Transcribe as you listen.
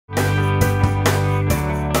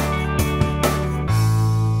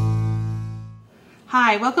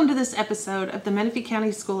Hi, welcome to this episode of the Menifee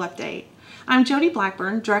County School Update. I'm Jodi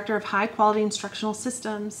Blackburn, Director of High Quality Instructional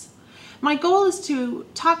Systems. My goal is to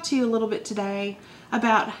talk to you a little bit today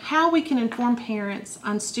about how we can inform parents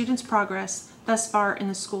on students' progress thus far in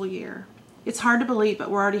the school year. It's hard to believe, but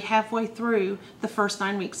we're already halfway through the first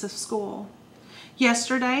 9 weeks of school.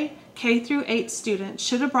 Yesterday, K through 8 students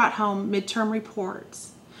should have brought home midterm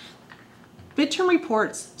reports. Midterm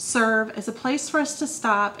reports serve as a place for us to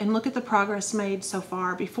stop and look at the progress made so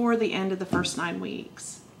far before the end of the first 9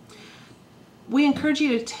 weeks. We encourage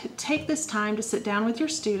you to take this time to sit down with your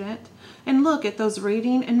student and look at those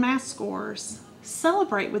reading and math scores.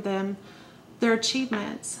 Celebrate with them their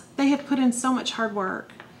achievements. They have put in so much hard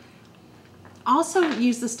work. Also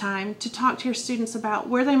use this time to talk to your students about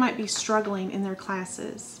where they might be struggling in their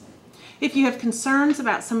classes. If you have concerns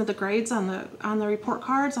about some of the grades on the report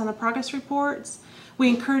cards, on the progress reports, we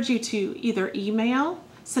encourage you to either email,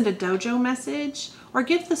 send a dojo message, or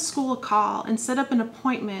give the school a call and set up an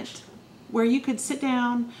appointment where you could sit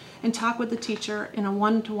down and talk with the teacher in a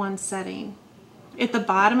one-to-one setting. At the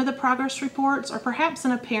bottom of the progress reports, or perhaps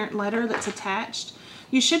in a parent letter that's attached,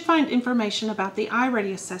 you should find information about the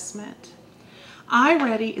iReady assessment.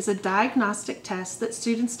 iReady is a diagnostic test that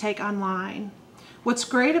students take online. What's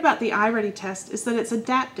great about the iReady test is that it's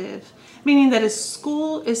adaptive, meaning that as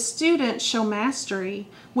students show mastery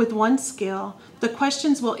with one skill, the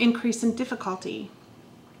questions will increase in difficulty.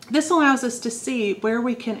 This allows us to see where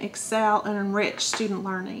we can excel and enrich student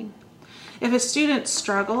learning. If a student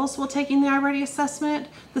struggles while taking the iReady assessment,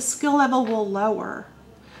 the skill level will lower.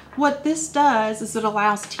 What this does is it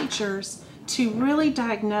allows teachers to really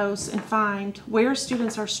diagnose and find where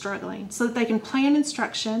students are struggling so that they can plan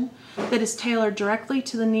instruction that is tailored directly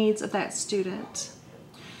to the needs of that student.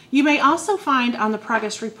 You may also find on the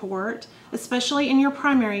progress report, especially in your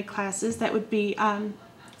primary classes, that would be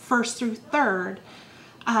 1st through 3rd,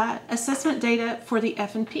 assessment data for the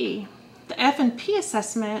F&P. The F&P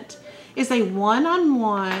assessment is a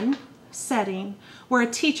one-on-one setting where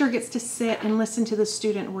a teacher gets to sit and listen to the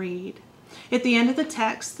student read. At the end of the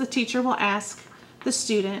text, the teacher will ask the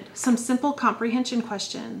student some simple comprehension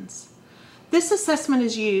questions. This assessment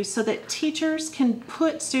is used so that teachers can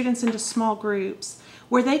put students into small groups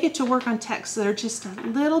where they get to work on texts that are just a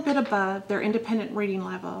little bit above their independent reading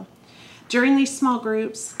level. During these small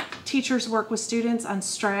groups, teachers work with students on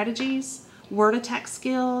strategies, word attack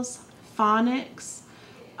skills, phonics,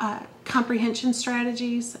 comprehension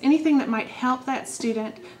strategies, anything that might help that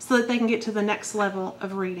student so that they can get to the next level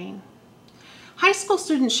of reading. High school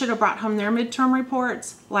students should have brought home their midterm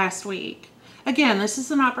reports last week. Again, this is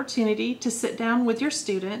an opportunity to sit down with your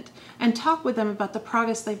student and talk with them about the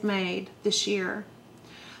progress they've made this year.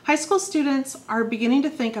 High school students are beginning to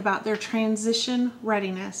think about their transition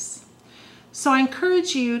readiness. So I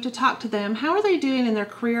encourage you to talk to them. How are they doing in their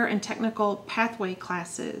career and technical pathway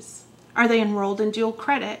classes? Are they enrolled in dual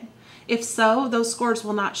credit? If so, those scores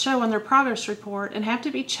will not show on their progress report and have to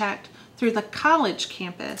be checked through the college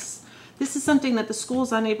campus. This is something that the school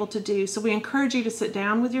is unable to do, so we encourage you to sit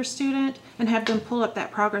down with your student and have them pull up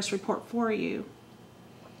that progress report for you.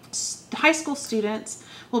 High school students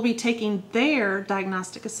will be taking their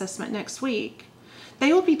diagnostic assessment next week.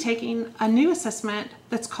 They will be taking a new assessment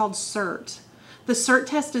that's called CERT. The CERT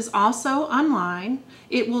test is also online.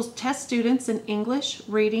 It will test students in English,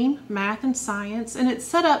 reading, math, and science, and it's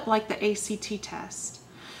set up like the ACT test.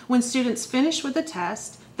 When students finish with the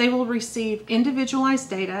test, they will receive individualized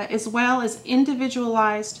data as well as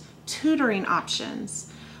individualized tutoring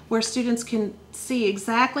options where students can see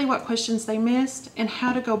exactly what questions they missed and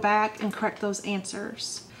how to go back and correct those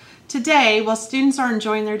answers. Today, while students are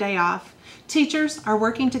enjoying their day off, teachers are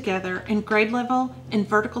working together in grade level and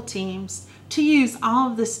vertical teams to use all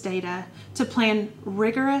of this data to plan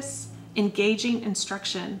rigorous, engaging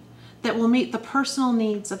instruction that will meet the personal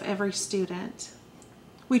needs of every student.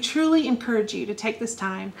 We truly encourage you to take this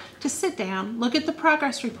time to sit down, look at the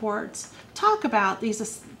progress reports, talk about these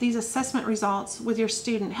assessment results with your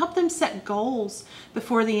student, help them set goals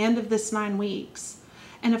before the end of this 9 weeks.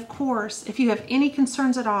 And of course, if you have any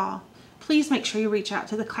concerns at all, please make sure you reach out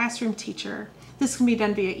to the classroom teacher. This can be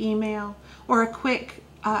done via email or a quick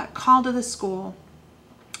call to the school.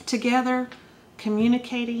 Together,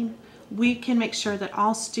 communicating, we can make sure that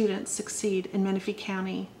all students succeed in Menifee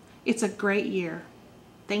County. It's a great year.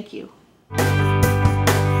 Thank you.